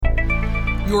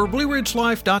Your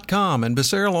BlueRidgeLife.com and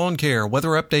Becerra Lawncare weather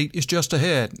update is just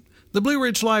ahead. The Blue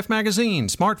Ridge Life magazine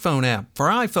smartphone app for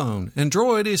iPhone,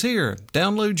 Android is here.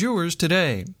 Download yours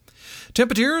today.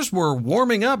 Temperatures were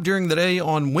warming up during the day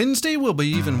on Wednesday. Will be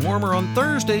even warmer on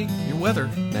Thursday. Your weather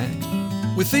next.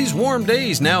 With these warm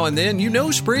days now and then, you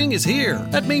know spring is here.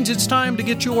 That means it's time to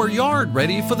get your yard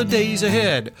ready for the days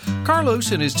ahead.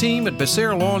 Carlos and his team at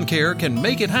Becerra Lawn Care can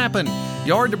make it happen.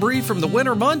 Yard debris from the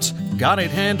winter months? Got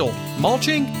it handled.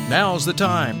 Mulching? Now's the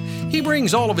time. He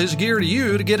brings all of his gear to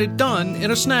you to get it done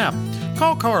in a snap.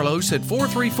 Call Carlos at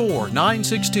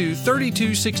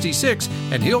 434-962-3266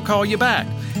 and he'll call you back.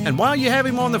 And while you have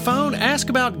him on the phone, ask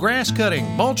about grass cutting,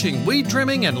 mulching, weed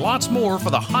trimming, and lots more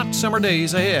for the hot summer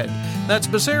days ahead. That's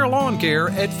Becerra Lawn Care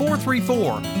at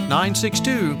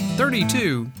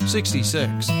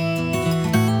 434-962-3266.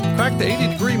 Cracked the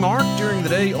 80-degree mark during the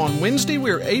day on Wednesday. We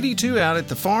were 82 out at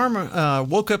the farm.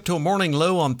 Woke up to a morning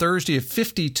low on Thursday of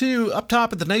 52. Up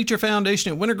top at the Nature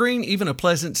Foundation at Wintergreen, even a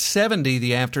pleasant 70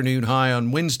 the afternoon high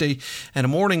on Wednesday. And a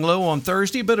morning low on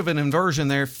Thursday. A bit of an inversion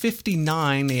there,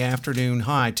 59 the afternoon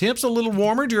high. Temps a little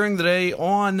warmer during the day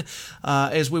on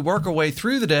as we work our way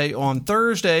through the day on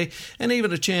Thursday. And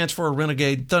even a chance for a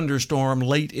renegade thunderstorm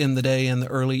late in the day and the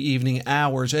early evening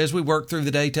hours. As we work through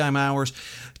the daytime hours,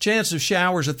 chance of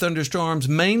showers of thunderstorms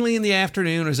mainly in the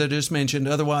afternoon, as I just mentioned.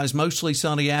 Otherwise, mostly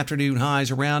sunny afternoon highs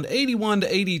around 81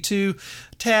 to 82.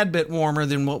 Tad bit warmer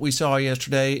than what we saw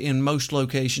yesterday in most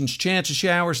locations. Chance of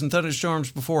showers and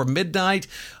thunderstorms before midnight.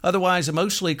 Otherwise, a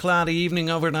mostly cloudy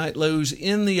evening. Overnight lows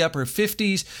in the upper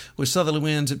 50s with southerly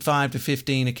winds at 5 to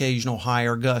 15, occasional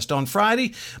higher gust. On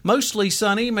Friday, mostly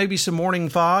sunny, maybe some morning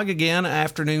fog. Again,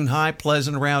 afternoon high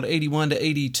pleasant around 81 to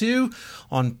 82.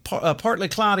 On partly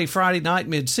cloudy Friday night,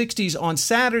 mid-60s. On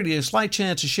Saturday, a slight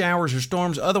chance of showers or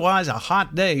storms. Otherwise, a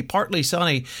hot day, partly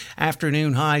sunny.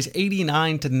 Afternoon highs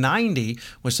 89 to 90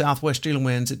 with southwesterly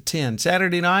winds at 10.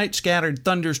 Saturday night, scattered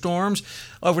thunderstorms.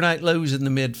 Overnight lows in the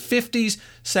mid-50s.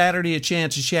 Saturday, a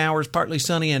chance of showers, partly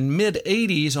sunny and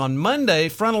mid-80s. On Monday,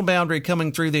 frontal boundary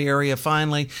coming through the area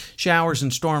finally. Showers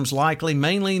and storms likely,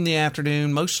 mainly in the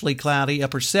afternoon, mostly cloudy,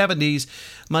 upper 70s.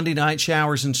 Monday night,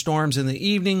 showers and storms in the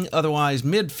evening. Otherwise,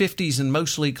 mid-50s and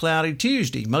mostly cloudy.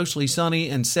 Tuesday, mostly sunny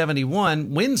and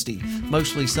 71. Wednesday,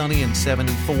 mostly sunny and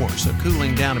 74. So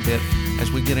cooling down a bit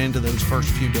as we get into those first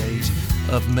few days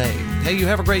of May. Hey, you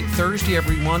have a great Thursday,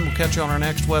 everyone. We'll catch you on our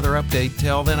next weather update.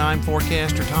 Till then, I'm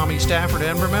forecaster Tommy Stafford.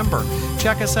 And remember,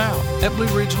 check us out at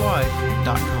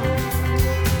BlueRidgeLife.com.